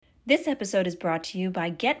This episode is brought to you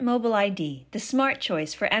by Get Mobile ID, the smart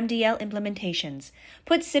choice for MDL implementations.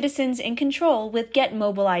 Put citizens in control with Get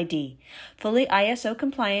Mobile ID. Fully ISO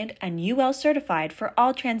compliant and UL certified for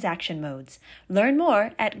all transaction modes. Learn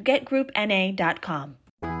more at getgroupna.com.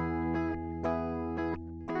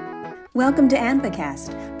 Welcome to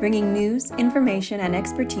AAMVAcast, bringing news, information, and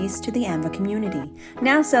expertise to the AAMVA community,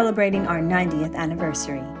 now celebrating our 90th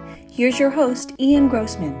anniversary. Here's your host, Ian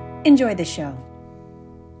Grossman. Enjoy the show.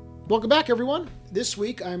 Welcome back, everyone. This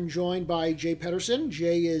week, I'm joined by Jay Pedersen.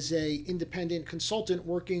 Jay is an independent consultant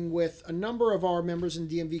working with a number of our members in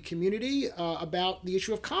the DMV community about the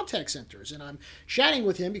issue of contact centers. And I'm chatting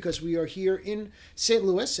with him because we are here in St.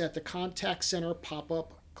 Louis at the Contact Center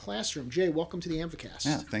Pop-Up Classroom. Jay, welcome to the AAMVAcast.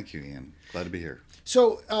 Yeah, thank you, Ian. Glad to be here.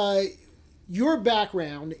 So, your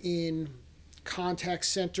background in contact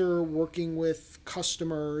center, working with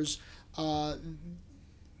customers,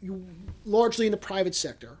 you largely in the private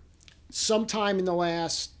sector. Sometime in the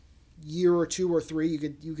last year or two or three,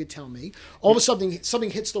 you could tell me. All of a sudden,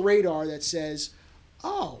 something hits the radar that says,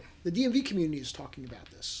 "Oh, the DMV community is talking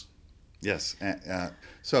about this." Yes.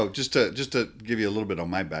 So just to give you a little bit on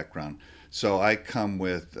my background, so I come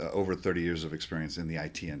with over 30 years of experience in the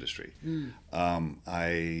IT industry.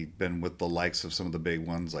 I've been with the likes of some of the big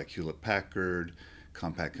ones like Hewlett-Packard,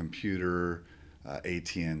 Compaq Computer,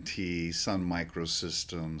 AT&T, Sun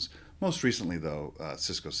Microsystems. Most recently, though,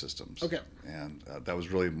 Cisco Systems. Okay. And that was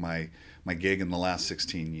really my gig in the last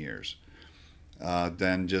 16 years.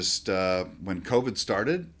 Then just when COVID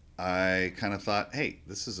started, I kind of thought, hey,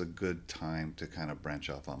 this is a good time to kind of branch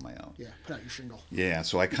off on my own. Yeah, put out your shingle. Yeah,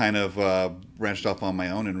 so I kind of branched off on my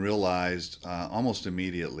own and realized almost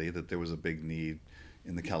immediately that there was a big need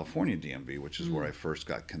in the California DMV, which is where I first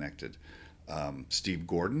got connected. Steve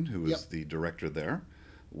Gordon, who is the director there,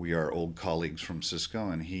 we are old colleagues from Cisco,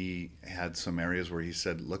 and he had some areas where he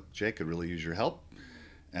said, look, Jay, could really use your help.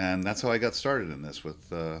 And that's how I got started in this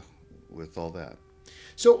with all that.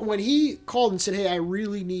 So when he called and said, hey, I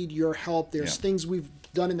really need your help, there's things we've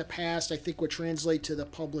done in the past I think would translate to the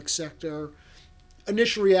public sector.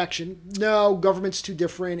 Initial reaction, no, government's too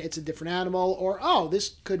different, it's a different animal, or, oh,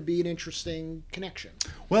 this could be an interesting connection.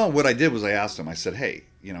 Well, what I did was I asked him, I said, hey,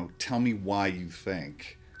 tell me why you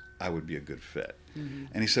think I would be a good fit. Mm-hmm.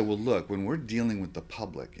 And he said, well, look, when we're dealing with the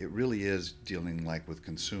public, it really is dealing like with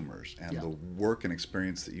consumers. And the work and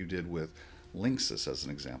experience that you did with Linksys, as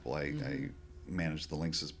an example, I managed the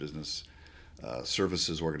Linksys business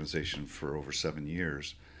services organization for over 7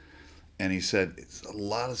 years. And he said, it's a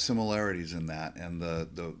lot of similarities in that, and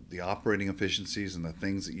the operating efficiencies and the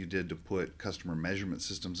things that you did to put customer measurement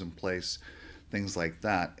systems in place, things like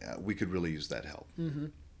that, we could really use that help. Mm-hmm.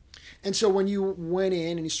 And so when you went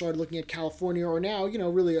in and you started looking at California, or now,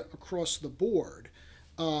 really across the board,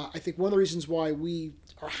 I think one of the reasons why we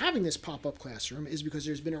are having this pop-up classroom is because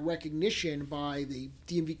there's been a recognition by the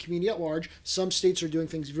DMV community at large. Some states are doing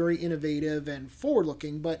things very innovative and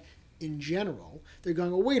forward-looking, but in general, they're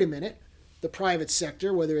going, oh, wait a minute, the private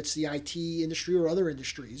sector, whether it's the IT industry or other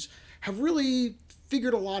industries, have really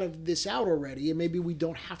figured a lot of this out already, and maybe we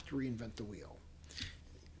don't have to reinvent the wheel.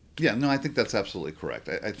 Yeah, no, I think that's absolutely correct.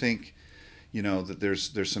 I think, that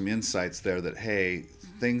there's some insights there that, hey,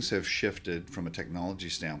 things have shifted from a technology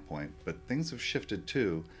standpoint, but things have shifted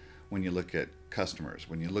too when you look at customers,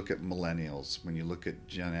 when you look at millennials, when you look at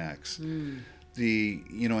Gen X. And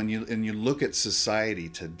you look at society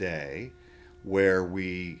today, where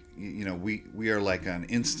we are like an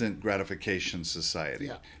instant gratification society.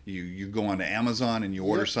 Yeah. You go onto Amazon and you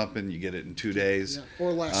order something, you get it in 2 days,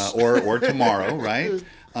 or less, or tomorrow, right?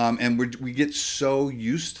 And we get so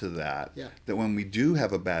used to that that when we do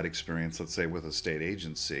have a bad experience, let's say with a state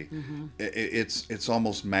agency, it's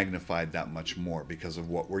almost magnified that much more because of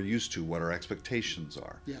what we're used to, what our expectations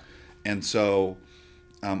are. Yeah. And so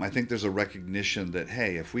I think there's a recognition that,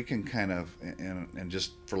 hey, if we can kind of, and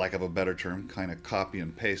just for lack of a better term, kind of copy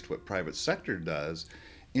and paste what private sector does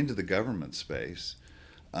into the government space,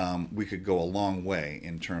 we could go a long way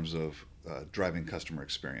in terms of driving customer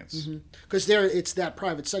experience. Because there, it's that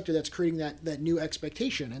private sector that's creating that new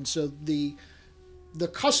expectation. And so the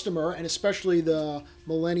customer, and especially the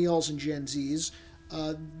millennials and Gen Zs,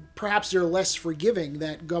 perhaps they're less forgiving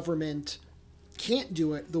that government can't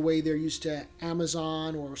do it the way they're used to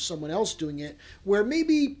Amazon or someone else doing it, where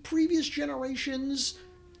maybe previous generations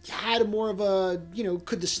had more of a,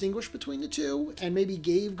 could distinguish between the two and maybe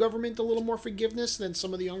gave government a little more forgiveness than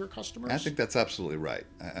some of the younger customers? I think that's absolutely right.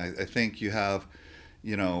 I think you have,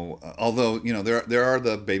 although, there are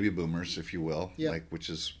the baby boomers, if you will,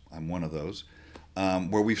 I'm one of those,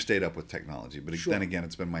 where we've stayed up with technology. But then again,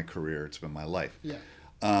 it's been my career, it's been my life. Yeah.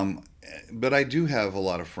 But I do have a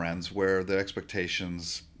lot of friends where the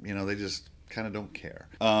expectations, they just kind of don't care.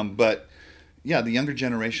 But yeah, the younger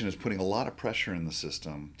generation is putting a lot of pressure in the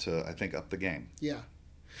system to, I think, up the game. Yeah.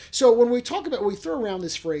 So when we throw around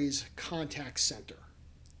this phrase contact center,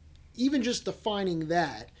 even just defining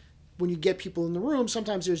that, when you get people in the room,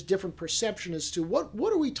 sometimes there's different perception as to what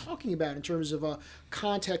are we talking about in terms of a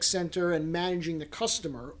contact center and managing the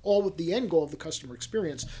customer, all with the end goal of the customer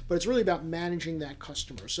experience, but it's really about managing that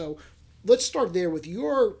customer. So let's start there with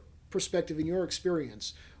your perspective and your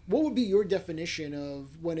experience. What would be your definition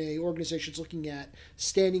of when an organization is looking at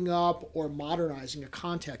standing up or modernizing a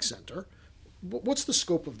contact center? What's the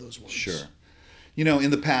scope of those words? Sure. In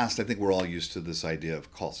the past, I think we're all used to this idea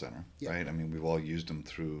of call center, Yeah. right? I mean, we've all used them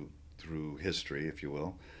through history, if you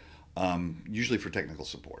will, usually for technical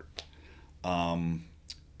support.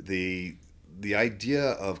 The idea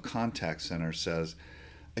of contact center says,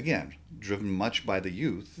 again, driven much by the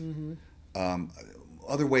youth,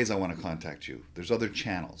 other ways I want to contact you. There's other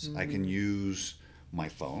channels. I can use my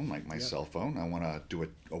phone, like my cell phone. I want to do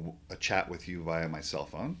a chat with you via my cell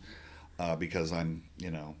phone because I'm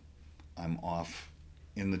off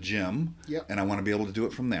in the gym, and I want to be able to do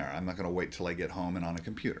it from there. I'm not going to wait till I get home and on a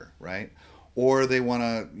computer, right? Or they want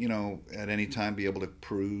to, at any time be able to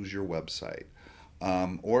peruse your website,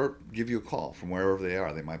 or give you a call from wherever they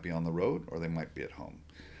are. They might be on the road or they might be at home.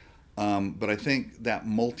 But I think that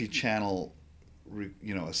multi-channel,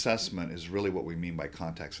 assessment is really what we mean by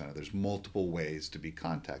contact center. There's multiple ways to be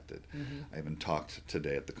contacted. I even talked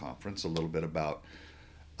today at the conference a little bit about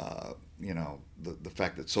the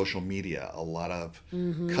fact that social media, a lot of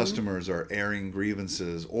customers are airing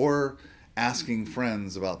grievances or asking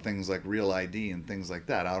friends about things like Real ID and things like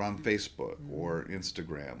that out on Facebook or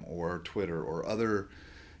Instagram or Twitter or other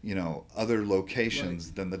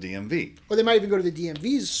locations than the DMV. Or they might even go to the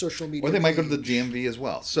DMV's social media. Or they might go to the DMV as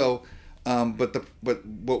well. So, but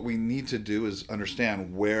what we need to do is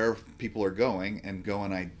understand where people are going and go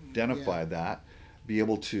and identify that. Be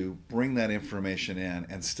able to bring that information in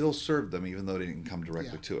and still serve them even though they didn't come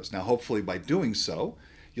directly to us. Now, hopefully by doing so,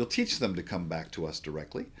 you'll teach them to come back to us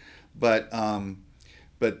directly. But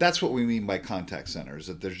that's what we mean by contact centers,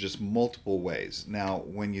 that there's just multiple ways. Now,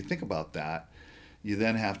 when you think about that, you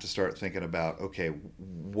then have to start thinking about, okay,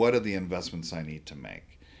 what are the investments I need to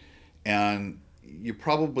make? And you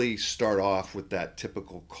probably start off with that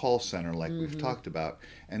typical call center like we've talked about,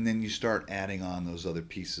 and then you start adding on those other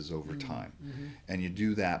pieces over time. And you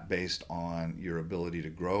do that based on your ability to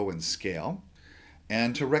grow and scale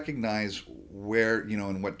and to recognize where,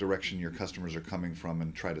 in what direction your customers are coming from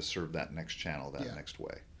and try to serve that next channel, next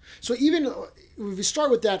way. So even if we start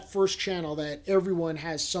with that first channel that everyone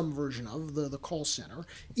has some version of, the call center,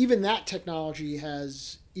 even that technology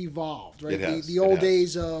has evolved, right? It has. The old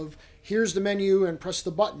days of here's the menu and press the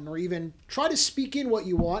button, or even try to speak in what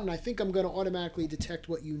you want and I think I'm going to automatically detect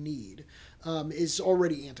what you need, is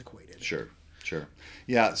already antiquated. Sure.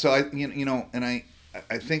 Yeah, so I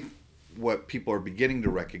think what people are beginning to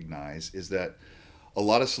recognize is that a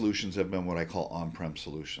lot of solutions have been what I call on-prem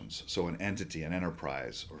solutions. So an entity, an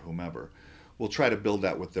enterprise, or whomever will try to build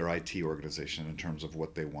that with their IT organization in terms of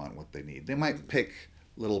what they want, what they need. They might pick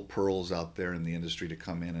little pearls out there in the industry to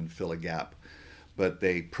come in and fill a gap, but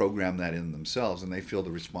they program that in themselves and they feel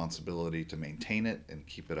the responsibility to maintain it and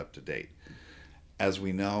keep it up to date. As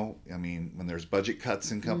we know, I mean, when there's budget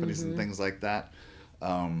cuts in companies and things like that,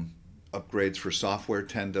 upgrades for software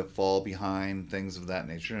tend to fall behind, things of that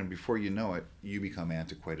nature, and before you know it, you become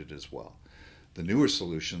antiquated as well. The newer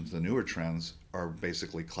solutions, the newer trends are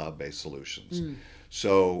basically cloud-based solutions.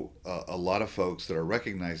 So a lot of folks that are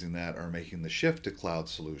recognizing that are making the shift to cloud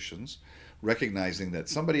solutions, recognizing that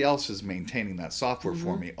somebody else is maintaining that software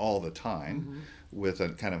for me all the time with a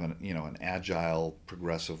kind of an agile,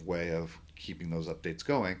 progressive way of keeping those updates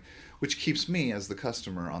going, which keeps me as the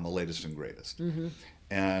customer on the latest and greatest.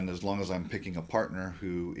 And as long as I'm picking a partner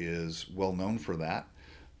who is well known for that,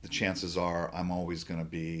 the chances are I'm always going to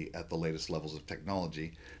be at the latest levels of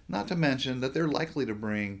technology. Not to mention that they're likely to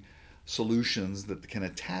bring solutions that can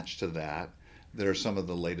attach to that are some of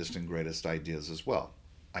the latest and greatest ideas as well.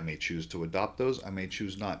 I may choose to adopt those. I may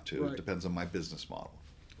choose not to. Right. It depends on my business model.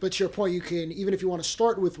 But to your point, you can, even if you want to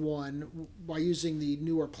start with one, by using the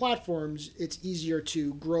newer platforms, it's easier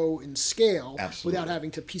to grow and scale. Absolutely. Without having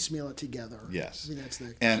to piecemeal it together. Yes. I mean, that's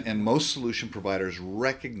the And most solution providers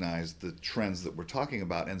recognize the trends that we're talking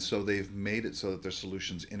about, and so they've made it so that their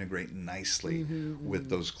solutions integrate nicely with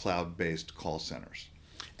those cloud-based call centers.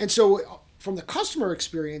 And so from the customer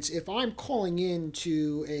experience, if I'm calling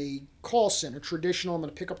into a call center, traditional, I'm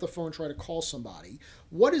going to pick up the phone and try to call somebody,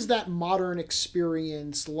 what is that modern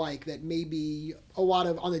experience like that maybe a lot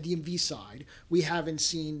of, on the DMV side, we haven't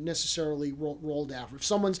seen necessarily rolled out? If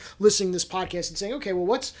someone's listening to this podcast and saying, okay,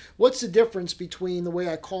 well, what's the difference between the way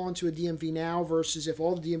I call into a DMV now versus if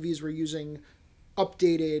all the DMVs were using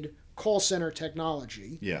updated call center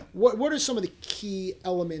technology? Yeah. What are some of the key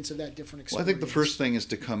elements of that different experience? Well, I think the first thing is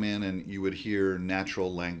to come in and you would hear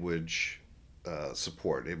natural language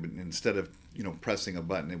support. Instead of pressing a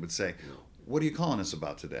button, it would say, "What are you calling us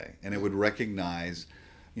about today?" And it would recognize,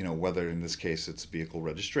 whether in this case it's vehicle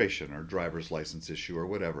registration or driver's license issue or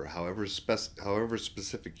whatever. However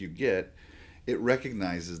specific you get, it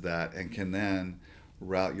recognizes that and can then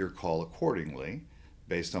route your call accordingly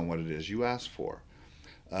based on what it is you asked for.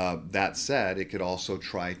 That said, it could also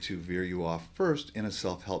try to veer you off first in a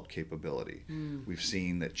self-help capability. We've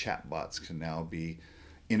seen that chatbots can now be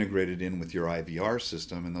integrated in with your IVR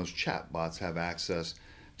system, and those chatbots have access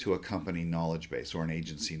to a company knowledge base or an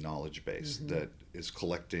agency knowledge base that is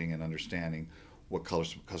collecting and understanding what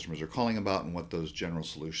customers are calling about and what those general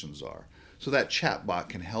solutions are. So that chatbot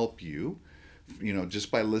can help you,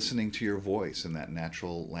 just by listening to your voice and that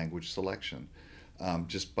natural language selection,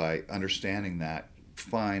 just by understanding that,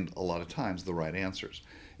 find a lot of times the right answers.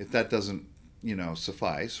 If that doesn't,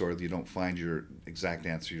 suffice, or you don't find your exact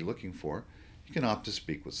answer you're looking for, you can opt to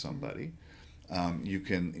speak with somebody. You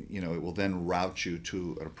can, it will then route you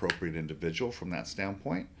to an appropriate individual from that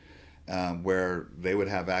standpoint, where they would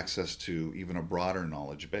have access to even a broader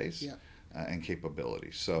knowledge base and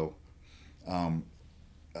capability. So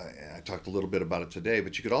I talked a little bit about it today,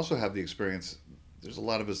 but you could also have the experience. There's a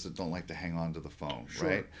lot of us that don't like to hang on to the phone,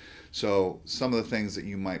 right? So some of the things that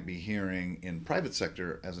you might be hearing in private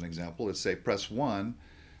sector, as an example, is say press 1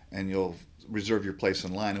 and you'll reserve your place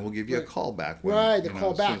in line and we'll give you a call back. The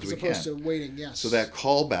call back as opposed to waiting, yes. So that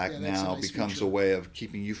call back now nice becomes feature. a way of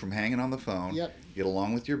keeping you from hanging on the phone, get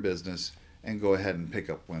along with your business, and go ahead and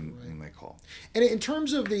pick up when they call. And in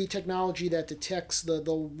terms of the technology that detects the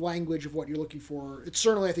language of what you're looking for, it's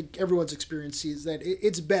certainly, I think everyone's experience sees that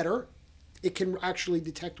it's better. It can actually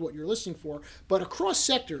detect what you're listening for. But across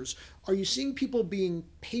sectors, are you seeing people being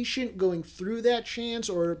patient going through that chance,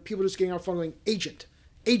 or are people just getting on the phone going, agent,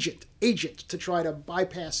 to try to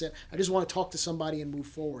bypass it? I just want to talk to somebody and move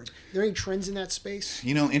forward. Are there any trends in that space?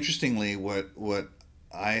 Interestingly, what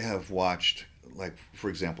I have watched, like, for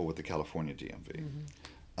example, with the California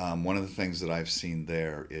DMV, one of the things that I've seen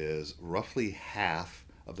there is roughly half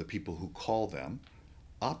of the people who call them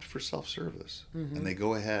opt for self-service. And they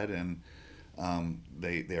go ahead and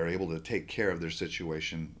they are able to take care of their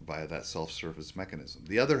situation via that self-service mechanism.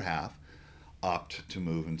 The other half opt to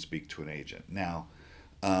move and speak to an agent. Now,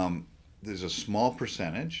 there's a small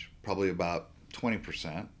percentage, probably about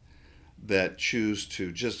 20%, that choose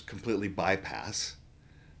to just completely bypass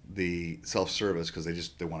the self-service because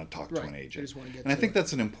they want to talk to an agent. They just want to get and I think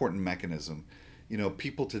that's an important mechanism.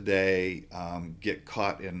 People today get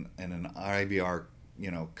caught in an IVR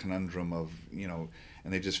conundrum of,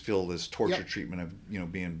 and they just feel this torture treatment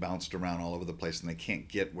of, being bounced around all over the place and they can't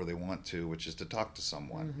get where they want to, which is to talk to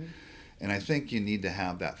someone. And I think you need to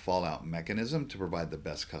have that fallout mechanism to provide the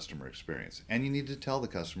best customer experience. And you need to tell the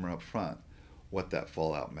customer up front what that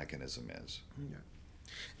fallout mechanism is.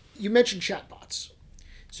 You mentioned chatbots.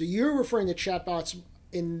 So you're referring to chatbots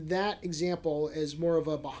in that example as more of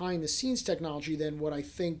a behind-the-scenes technology than what I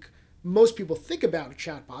think most people think about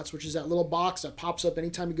chatbots, which is that little box that pops up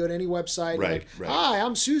anytime you go to any website. Right. Hi,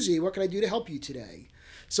 I'm Susie. What can I do to help you today?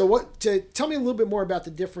 So tell me a little bit more about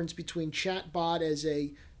the difference between chatbot as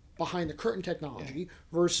a behind-the-curtain technology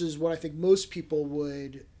versus what I think most people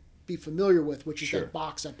would be familiar with, which is that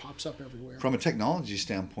box that pops up everywhere. From a technology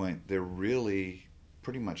standpoint, they're really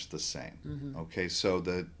pretty much the same. Okay, so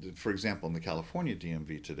for example, in the California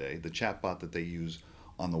DMV today, the chatbot that they use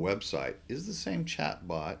on the website is the same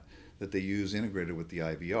chatbot that they use integrated with the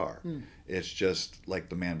IVR. It's just like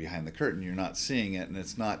the man behind the curtain. You're not seeing it, and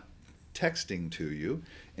it's not texting to you.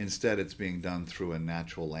 Instead, it's being done through a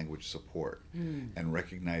natural language support and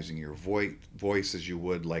recognizing your voice as you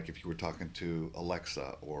would like if you were talking to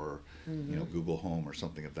Alexa or Google Home or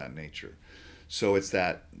something of that nature. So it's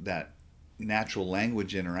that natural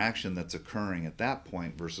language interaction that's occurring at that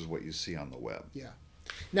point versus what you see on the web. Yeah.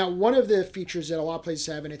 Now, one of the features that a lot of places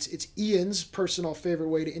have, and it's Ian's personal favorite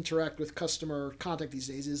way to interact with customer contact these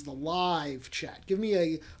days, is the live chat. Give me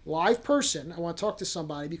a live person. I want to talk to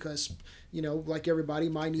somebody because, like everybody,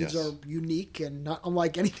 my needs Yes. are unique and not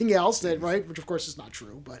unlike anything else, right? Which, of course, is not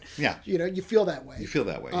true. But, Yeah. You feel that way. You feel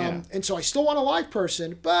that way, yeah. And so I still want a live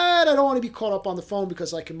person, but I don't want to be caught up on the phone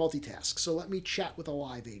because I can multitask. So let me chat with a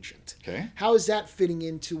live agent. Okay. How is that fitting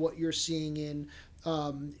into what you're seeing in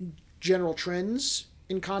general trends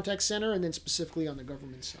in contact center, and then specifically on the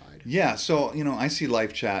government side? Yeah, so I see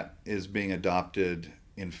live chat is being adopted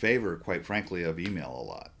in favor, quite frankly, of email a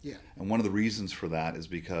lot. Yeah. And one of the reasons for that is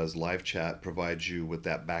because live chat provides you with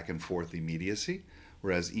that back and forth immediacy,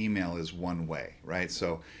 whereas email is one way, right?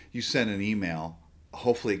 So you send an email,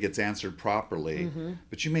 hopefully it gets answered properly,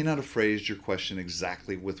 but you may not have phrased your question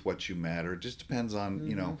exactly with what you meant, or it just depends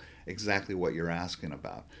on, exactly what you're asking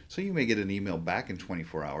about. So you may get an email back in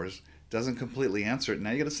 24 hours, doesn't completely answer it,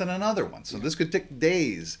 now you got to send another one. So this could take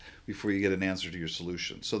days before you get an answer to your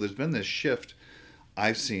solution. So there's been this shift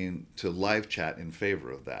I've seen to live chat in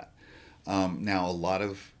favor of that. Now, a lot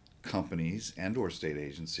of companies and or state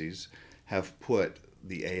agencies have put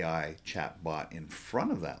the AI chat bot in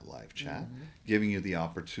front of that live chat, giving you the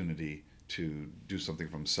opportunity to do something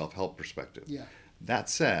from a self-help perspective. Yeah. That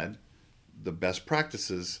said, the best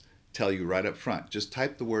practices tell you right up front, just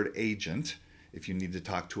type the word agent if you need to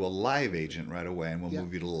talk to a live agent right away, and we'll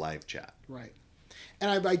move you to live chat. Right.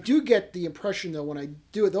 And I do get the impression, though, when I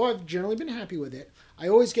do it, though I've generally been happy with it, I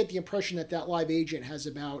always get the impression that live agent has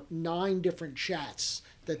about 9 different chats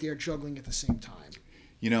that they're juggling at the same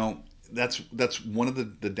time. That's one of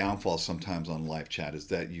the downfalls sometimes on live chat is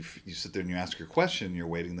that you sit there and you ask your question, you're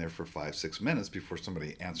waiting there for 5-6 minutes before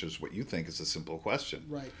somebody answers what you think is a simple question.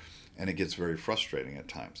 Right. And it gets very frustrating at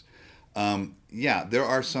times. There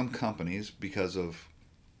are some companies, because of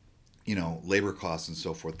labor costs and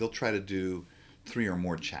so forth, they'll try to do 3 or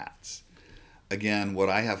more chats. Again, what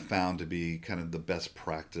I have found to be kind of the best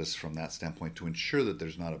practice from that standpoint to ensure that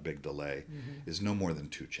there's not a big delay is no more than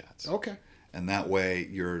 2 chats. Okay. And that way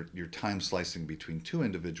you're time slicing between 2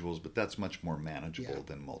 individuals, but that's much more manageable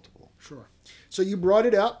than multiple. Sure. So you brought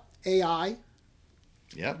it up, AI.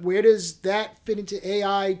 Yep. Where does that fit into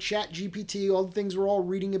AI, Chat GPT, all the things we're all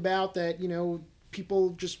reading about that, people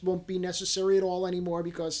just won't be necessary at all anymore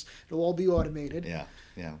because it'll all be automated?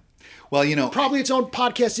 Yeah. Well, probably its own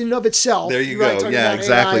podcast in and of itself. There you go. Yeah,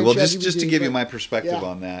 exactly. AI Well, and just to give you my perspective Yeah.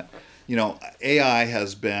 on that, AI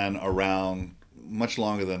has been around much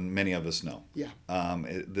longer than many of us know. Yeah.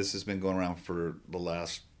 This has been going around for the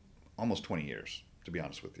last almost 20 years, to be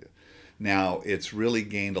honest with you. Now, it's really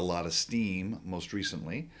gained a lot of steam most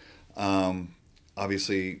recently,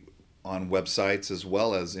 obviously on websites as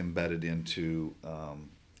well as embedded into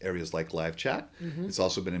areas like live chat. It's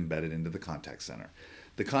also been embedded into the contact center.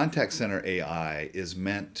 The contact center AI is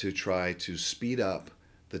meant to try to speed up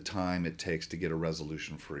the time it takes to get a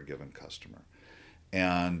resolution for a given customer.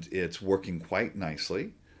 And it's working quite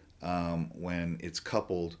nicely when it's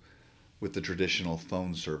coupled with the traditional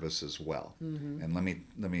phone service as well. And let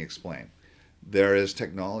me explain. There is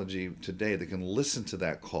technology today that can listen to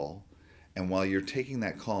that call, and while you're taking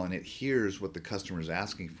that call and it hears what the customer is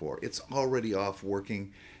asking for, it's already off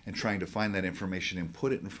working and trying to find that information and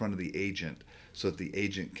put it in front of the agent so that the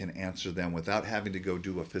agent can answer them without having to go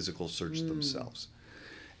do a physical search themselves.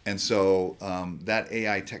 And so that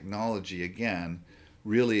AI technology, again,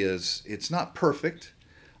 really it's not perfect,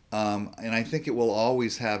 and I think it will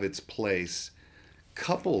always have its place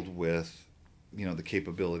coupled with the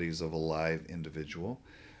capabilities of a live individual.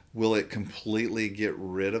 Will it completely get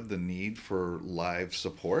rid of the need for live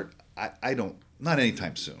support? I don't, not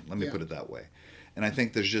anytime soon, let me put it that way. And I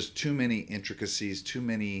think there's just too many intricacies, too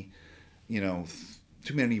many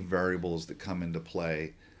variables that come into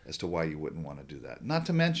play as to why you wouldn't want to do that. Not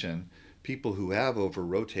to mention, people who have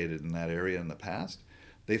over-rotated in that area in the past,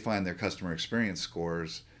 they find their customer experience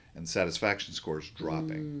scores and satisfaction scores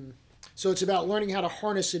dropping. So it's about learning how to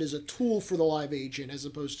harness it as a tool for the live agent as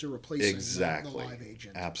opposed to replacing Exactly. the live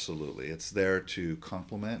agent. Absolutely. It's there to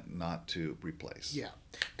complement, not to replace. Yeah.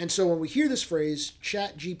 And so when we hear this phrase,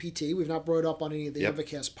 Chat GPT, we've not brought it up on any of the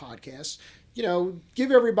AAMVAcast podcasts,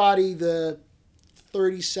 give everybody the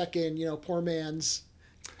 30-second, poor man's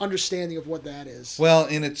understanding of what that is. Well,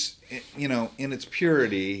 in its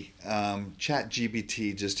purity,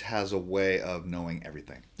 ChatGPT just has a way of knowing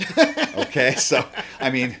everything. Okay, so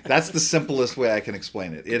that's the simplest way I can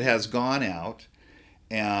explain it. It has gone out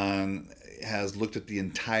and has looked at the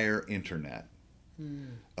entire internet,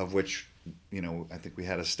 of which I think we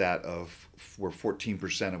had a stat of where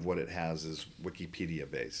 14% of what it has is Wikipedia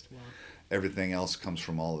based. Wow. Everything else comes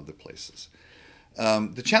from all other places.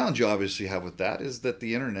 The challenge you obviously have with that is that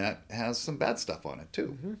the internet has some bad stuff on it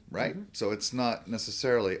too, right? So it's not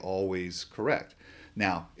necessarily always correct.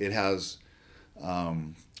 Now, it has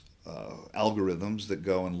algorithms that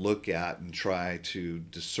go and look at and try to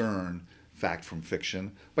discern fact from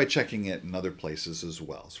fiction by checking it in other places as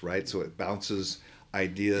well, right? So it bounces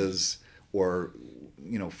ideas or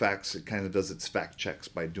facts. It kind of does its fact checks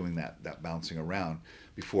by doing that bouncing around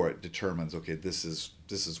before it determines, okay, this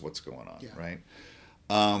is what's going on, right?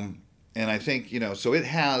 And I think so it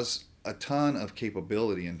has a ton of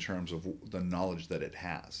capability in terms of the knowledge that it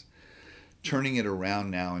has. Turning it around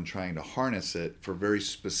now and trying to harness it for very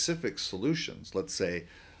specific solutions, let's say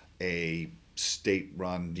a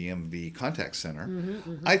state-run DMV contact center,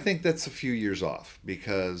 I think that's a few years off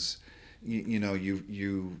because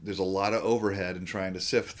there's a lot of overhead in trying to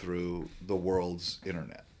sift through the world's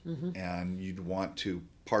internet, and you'd want to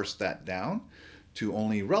parse that down to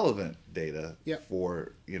only relevant data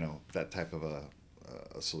for that type of a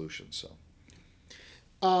solution. So.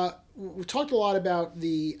 We've talked a lot about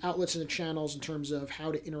the outlets and the channels in terms of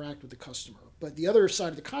how to interact with the customer. But the other side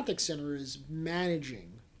of the contact center is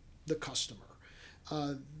managing the customer.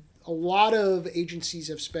 A lot of agencies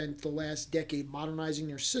have spent the last decade modernizing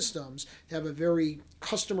their systems to have a very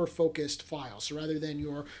customer-focused file. So rather than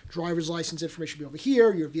your driver's license information be over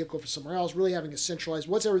here, your vehicle for somewhere else, really having a centralized,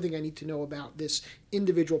 what's everything I need to know about this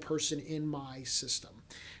individual person in my system?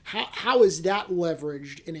 How is that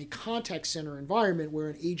leveraged in a contact center environment where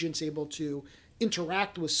an agent's able to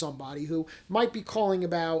interact with somebody who might be calling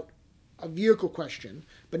about a vehicle question,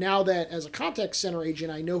 but now that as a contact center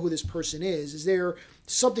agent, I know who this person is there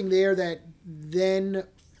something there that then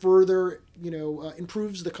further,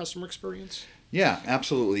 improves the customer experience? Yeah,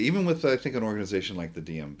 absolutely. Even with, I think, an organization like the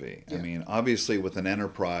DMV. Yeah. I mean, obviously with an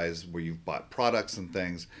enterprise where you've bought products and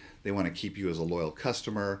things, they want to keep you as a loyal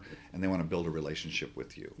customer, and they want to build a relationship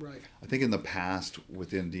with you. Right. I think in the past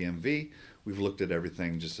within DMV, we've looked at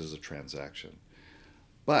everything just as a transaction.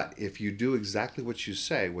 But if you do exactly what you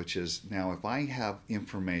say, which is now if I have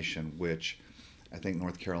information, which I think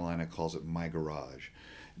North Carolina calls it my garage,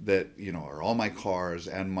 that are all my cars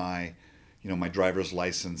and my my driver's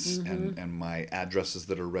license and my addresses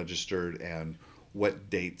that are registered and what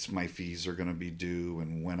dates my fees are going to be due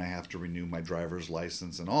and when I have to renew my driver's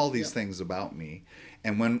license and all these things about me.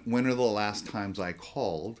 And when are the last times I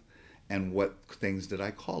called and what things did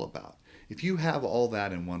I call about? If you have all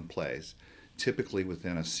that in one place, typically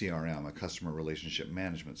within a CRM, a customer relationship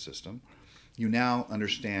management system, you now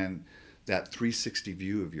understand that 360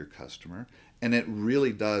 view of your customer, and it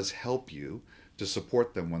really does help you to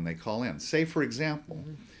support them when they call in. Say, for example,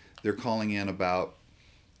 they're calling in about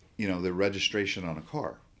their registration on a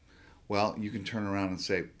car. Well, you can turn around and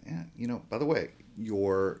say, by the way,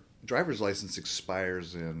 your driver's license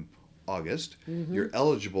expires in August. You're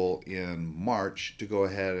eligible in March to go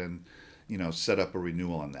ahead and, set up a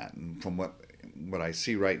renewal on that. And from what I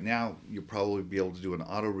see right now, you'll probably be able to do an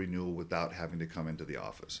auto renewal without having to come into the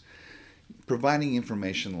office. Providing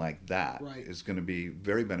information like that is going to be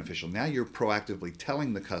very beneficial. Now you're proactively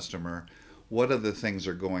telling the customer what other things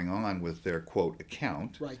are going on with their, quote,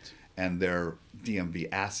 account and their DMV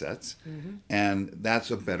assets, and that's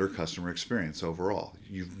a better customer experience overall.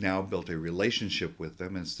 You've now built a relationship with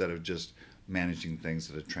them instead of just managing things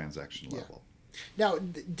at a transaction level. Now,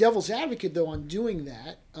 devil's advocate, though, on doing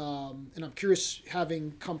that, and I'm curious,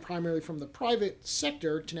 having come primarily from the private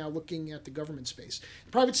sector to now looking at the government space.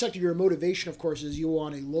 The private sector, your motivation, of course, is you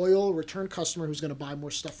want a loyal return customer who's going to buy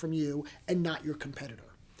more stuff from you and not your competitor.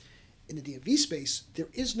 In the DMV space, there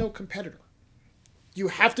is no competitor. You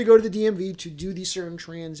have to go to the DMV to do these certain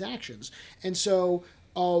transactions. And so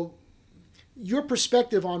your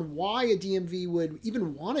perspective on why a DMV would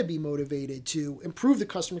even want to be motivated to improve the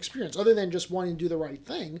customer experience, other than just wanting to do the right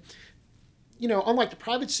thing, unlike the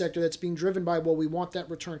private sector that's being driven by, well, we want that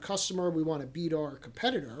return customer, we want to beat our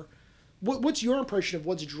competitor. What's your impression of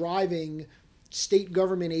what's driving state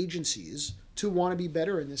government agencies to want to be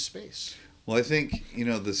better in this space? Well, I think,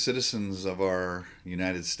 the citizens of our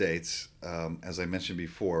United States, as I mentioned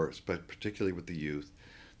before, but particularly with the youth,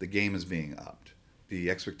 the game is being upped. The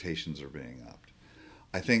expectations are being upped.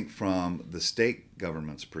 I think from the state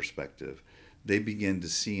government's perspective, they begin to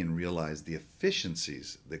see and realize the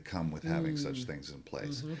efficiencies that come with having such things in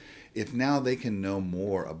place. If now they can know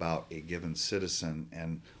more about a given citizen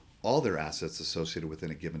and all their assets associated within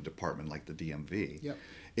a given department like the DMV,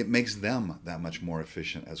 it makes them that much more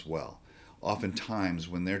efficient as well. Oftentimes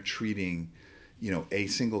when they're treating, a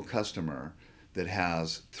single customer that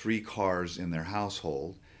has 3 cars in their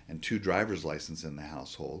household and 2 driver's licenses in the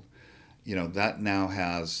household, that now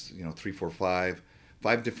has, 3, 4, 5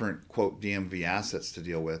 5 different, quote, DMV assets to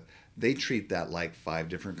deal with, they treat that like 5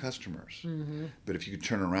 different customers. But if you could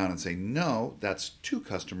turn around and say, no, that's 2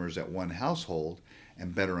 customers at one household,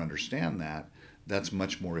 and better understand that, that's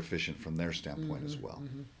much more efficient from their standpoint as well.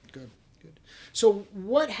 Good. So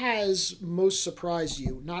what has most surprised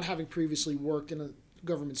you, not having previously worked in a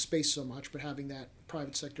government space so much, but having that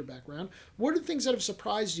private sector background? What are the things that have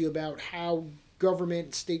surprised you about how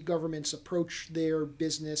state governments approach their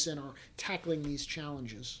business and are tackling these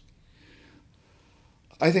challenges?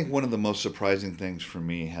 I think one of the most surprising things for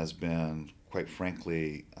me has been, quite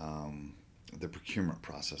frankly, the procurement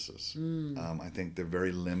processes. I think they're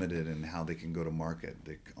very limited in how they can go to market.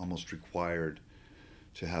 They're almost required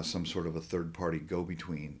to have some sort of a third-party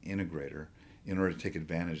go-between integrator in order to take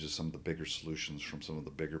advantage of some of the bigger solutions from some of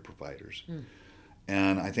the bigger providers.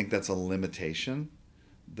 And I think that's a limitation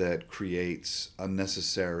that creates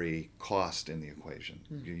unnecessary cost in the equation.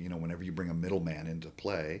 You know, whenever you bring a middleman into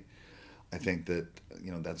play, I think that,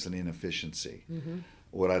 you know, that's an inefficiency.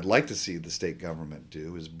 What I'd like to see the state government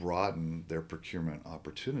do is broaden their procurement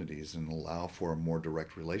opportunities and allow for more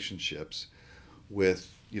direct relationships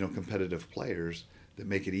with, you know, competitive players that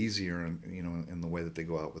make it easier, you know, in the way that they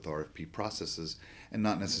go out with RFP processes, and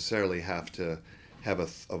not necessarily have to have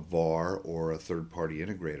a VAR or a third-party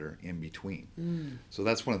integrator in between. So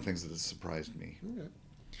that's one of the things that has surprised me. Okay.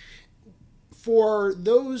 For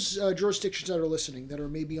those jurisdictions that are listening that are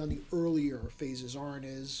maybe on the earlier phases, aren't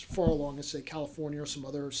as far along as, say, California or some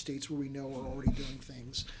other states where we know are already doing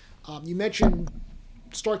things, you mentioned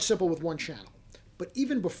start simple with one channel. But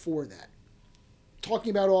even before that,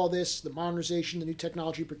 talking about all this, the modernization, the new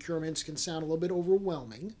technology procurements can sound a little bit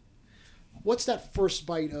overwhelming. What's that first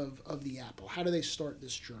bite of the apple? How do they start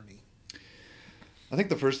this journey? I think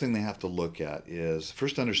the first thing they have to look at is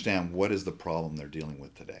first understand what is the problem they're dealing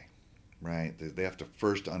with today, right? They have to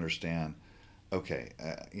first understand, okay,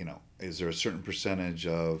 you know, is there a certain percentage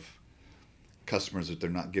of customers that they're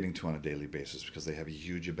not getting to on a daily basis because they have a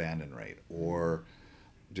huge abandon rate? Or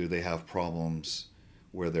do they have problems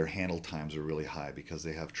where their handle times are really high because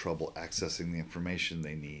they have trouble accessing the information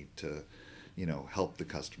they need to, you know, help the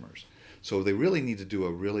customers? So they really need to do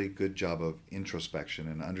a really good job of introspection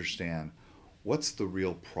and understand what's the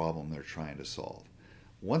real problem they're trying to solve.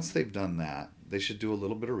 Once they've done that, they should do a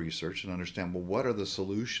little bit of research and understand, well, what are the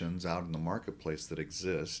solutions out in the marketplace that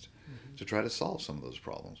exist to try to solve some of those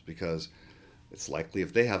problems? Because it's likely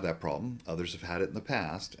if they have that problem, others have had it in the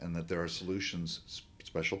past, and that there are solutions,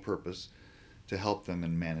 special purpose, to help them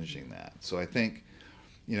in managing that. So I think,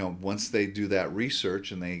 you know, once they do that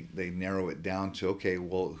research and they narrow it down to, okay,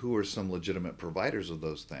 well, who are some legitimate providers of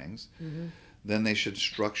those things, then they should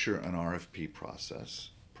structure an RFP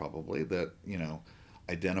process, probably, that, you know,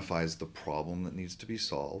 identifies the problem that needs to be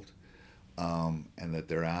solved, and that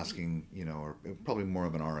they're asking, you know, or probably more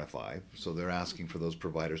of an RFI. So they're asking for those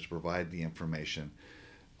providers to provide the information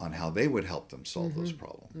on how they would help them solve those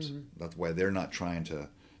problems. That's why they're not trying to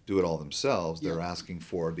do it all themselves. They're asking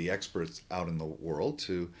for the experts out in the world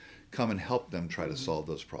to come and help them try to solve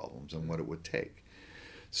those problems and what it would take.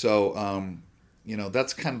 So, you know,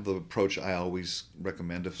 that's kind of the approach I always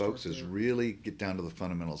recommend to folks, is really get down to the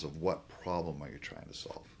fundamentals of what problem are you trying to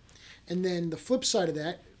solve. And then the flip side of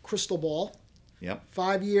that, crystal ball. Yep.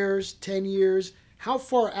 5 years, 10 years. How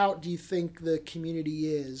far out do you think the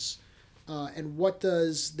community is? And what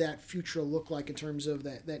does that future look like in terms of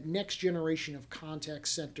that next generation of contact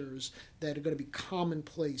centers that are going to be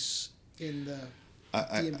commonplace in the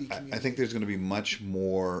DMV community? I think there's going to be much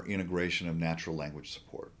more integration of natural language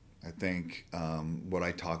support. I think what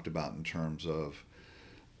I talked about in terms of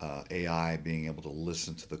AI being able to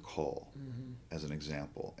listen to the call, as an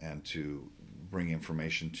example, and to bring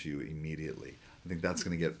information to you immediately. I think that's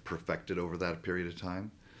going to get perfected over that period of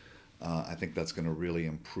time. I think that's going to really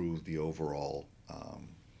improve the overall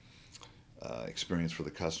experience for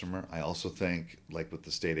the customer. I also think, like with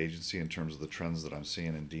the state agency, in terms of the trends that I'm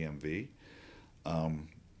seeing in DMV,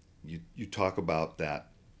 you talk about that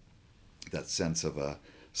sense of a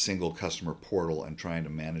single customer portal and trying to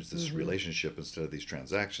manage this relationship instead of these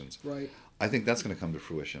transactions. Right. I think that's going to come to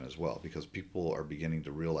fruition as well, because people are beginning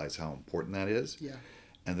to realize how important that is,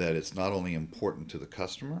 and that it's not only important to the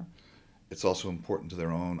customer, it's also important to their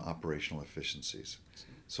own operational efficiencies.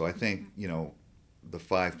 So I think, you know, the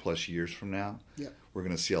 5+ years from now, we're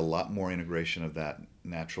going to see a lot more integration of that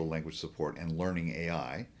natural language support and learning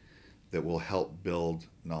AI that will help build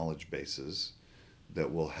knowledge bases,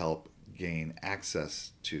 that will help gain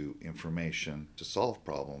access to information to solve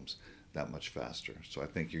problems that much faster. So I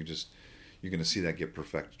think you're going to see that get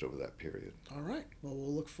perfected over that period. All right. Well,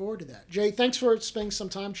 we'll look forward to that. Jay, thanks for spending some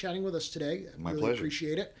time chatting with us today. My really pleasure.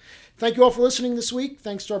 Appreciate it. Thank you all for listening this week.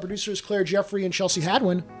 Thanks to our producers, Claire Jeffrey and Chelsea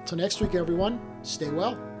Hadwin. Till next week, everyone, stay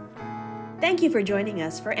well. Thank you for joining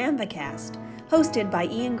us for AAMVAcast, hosted by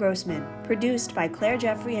Ian Grossman, produced by Claire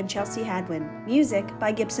Jeffrey and Chelsea Hadwin, music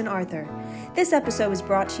by Gibson Arthur. This episode was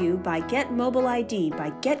brought to you by Get Mobile ID by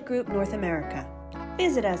Get Group North America.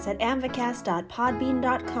 Visit us at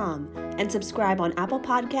amvacast.podbean.com and subscribe on Apple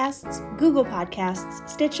Podcasts, Google Podcasts,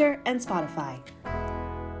 Stitcher, and Spotify.